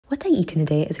What I eat in a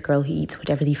day is a girl who eats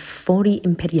whatever the Fori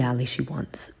Imperiale she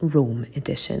wants, Rome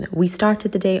edition. We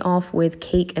started the day off with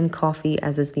cake and coffee,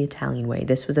 as is the Italian way.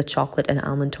 This was a chocolate and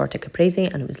almond torta caprese,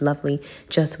 and it was lovely,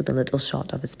 just with a little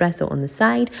shot of espresso on the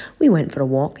side. We went for a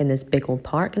walk in this big old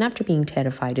park, and after being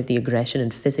terrified of the aggression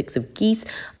and physics of geese,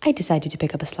 I decided to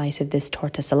pick up a slice of this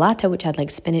torta salata, which had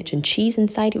like spinach and cheese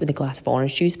inside it with a glass of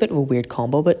orange juice. Bit of a weird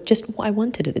combo, but just what I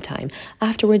wanted at the time.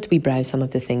 Afterwards, we browsed some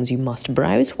of the things you must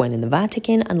browse when in the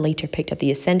Vatican, and later picked up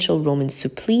the essential Roman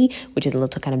supplì, which is a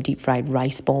little kind of deep fried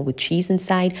rice ball with cheese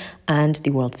inside, and the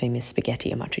world famous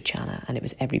spaghetti amatriciana, and it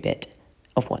was every bit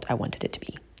of what I wanted it to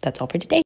be. That's all for today.